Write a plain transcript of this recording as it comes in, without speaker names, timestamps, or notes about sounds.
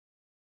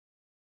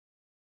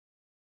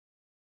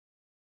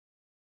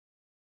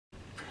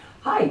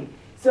Hi,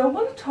 so I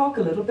want to talk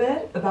a little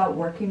bit about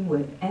working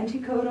with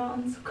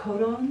anticodons,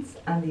 codons,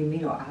 and the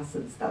amino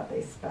acids that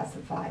they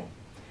specify.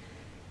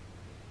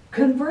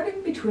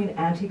 Converting between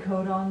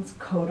anticodons,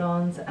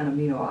 codons, and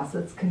amino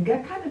acids can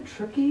get kind of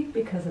tricky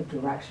because of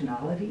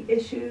directionality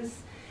issues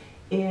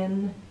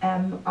in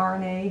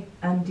mRNA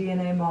and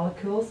DNA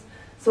molecules.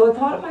 So I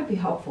thought it might be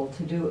helpful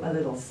to do a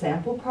little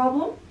sample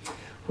problem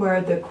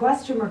where the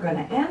question we're going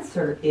to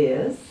answer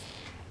is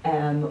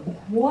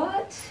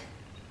what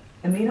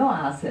amino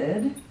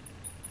acid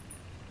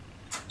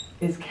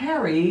is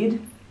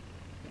carried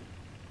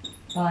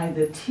by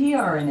the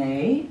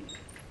tRNA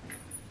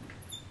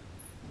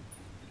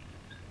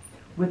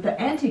with the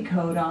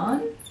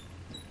anticodon,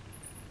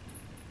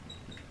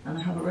 and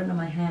I have it written on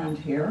my hand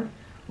here,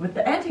 with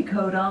the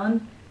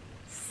anticodon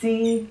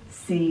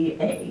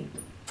CCA.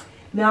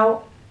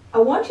 Now, I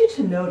want you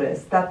to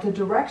notice that the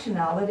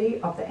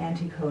directionality of the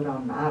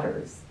anticodon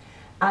matters.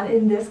 And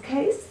in this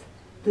case,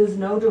 there's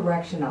no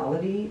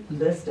directionality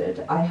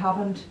listed. I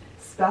haven't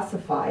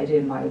specified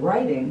in my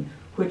writing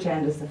which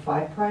end is the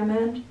 5'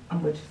 end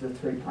and which is the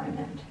 3'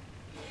 end.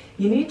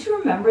 You need to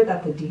remember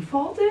that the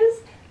default is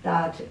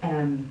that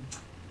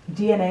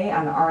DNA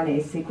and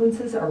RNA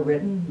sequences are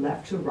written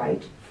left to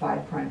right,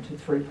 5' to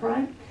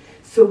 3'.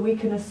 So we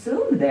can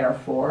assume,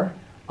 therefore,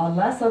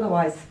 unless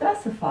otherwise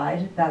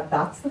specified, that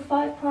that's the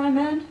 5'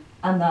 end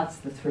and that's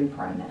the 3'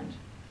 end.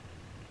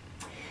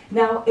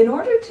 Now, in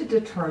order to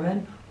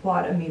determine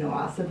what amino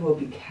acid will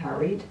be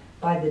carried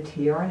by the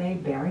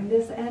tRNA bearing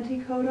this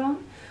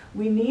anticodon,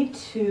 we need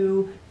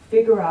to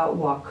figure out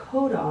what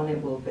codon it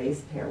will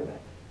base pair with.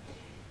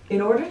 In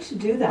order to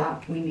do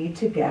that, we need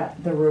to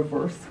get the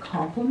reverse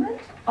complement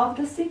of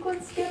the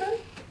sequence given.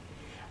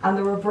 And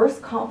the reverse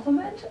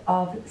complement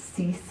of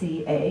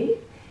CCA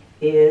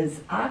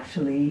is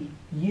actually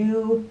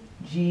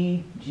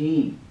UGG.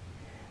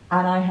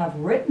 And I have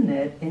written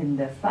it in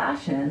the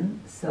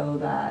fashion so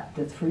that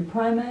the 3'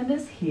 end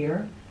is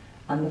here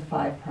and the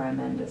 5'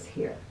 end is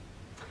here.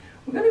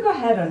 We're going to go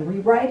ahead and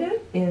rewrite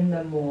it in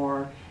the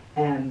more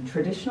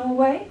traditional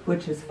way,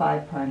 which is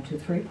 5' to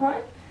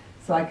 3'.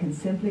 So I can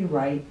simply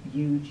write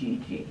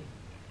UGG.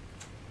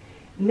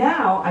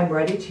 Now I'm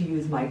ready to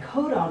use my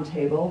codon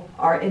table,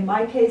 or in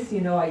my case,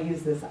 you know, I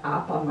use this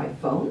app on my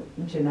phone,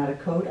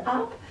 Geneticode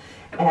app,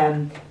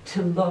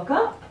 to look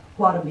up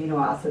what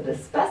amino acid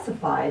is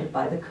specified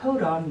by the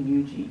codon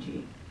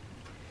UGG.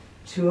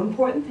 Two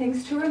important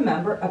things to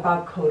remember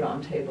about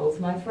codon tables,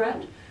 my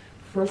friend.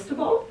 First of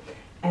all,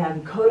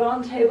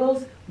 codon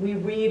tables, we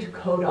read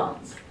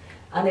codons.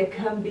 And it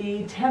can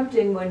be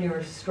tempting when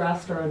you're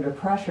stressed or under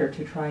pressure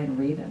to try and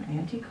read an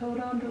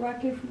anticodon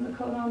directly from the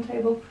codon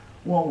table.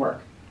 Won't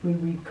work. We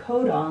read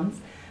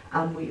codons,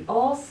 and we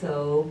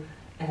also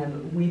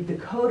read the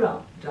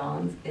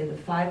codons in the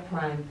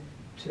 5'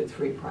 to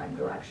 3'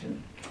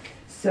 direction.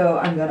 So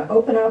I'm going to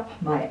open up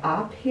my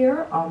app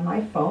here on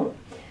my phone,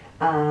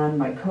 and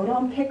my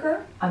codon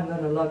picker, I'm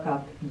going to look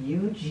up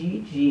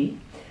UGG,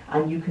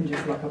 and you can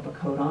just look up a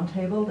codon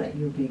table that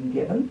you're being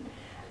given.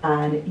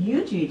 And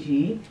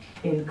UGG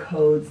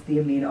encodes the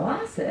amino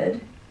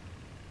acid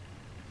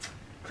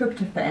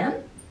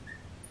tryptophan,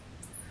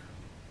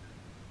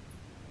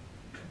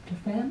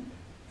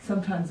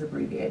 sometimes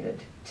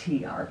abbreviated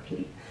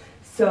TRP.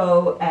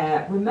 So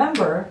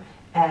remember,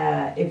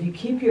 if you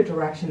keep your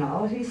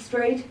directionality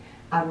straight,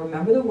 and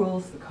remember the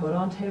rules, the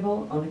codon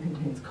table only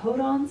contains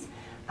codons,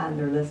 and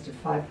they're listed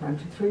 5'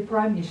 to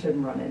 3', you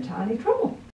shouldn't run into any trouble.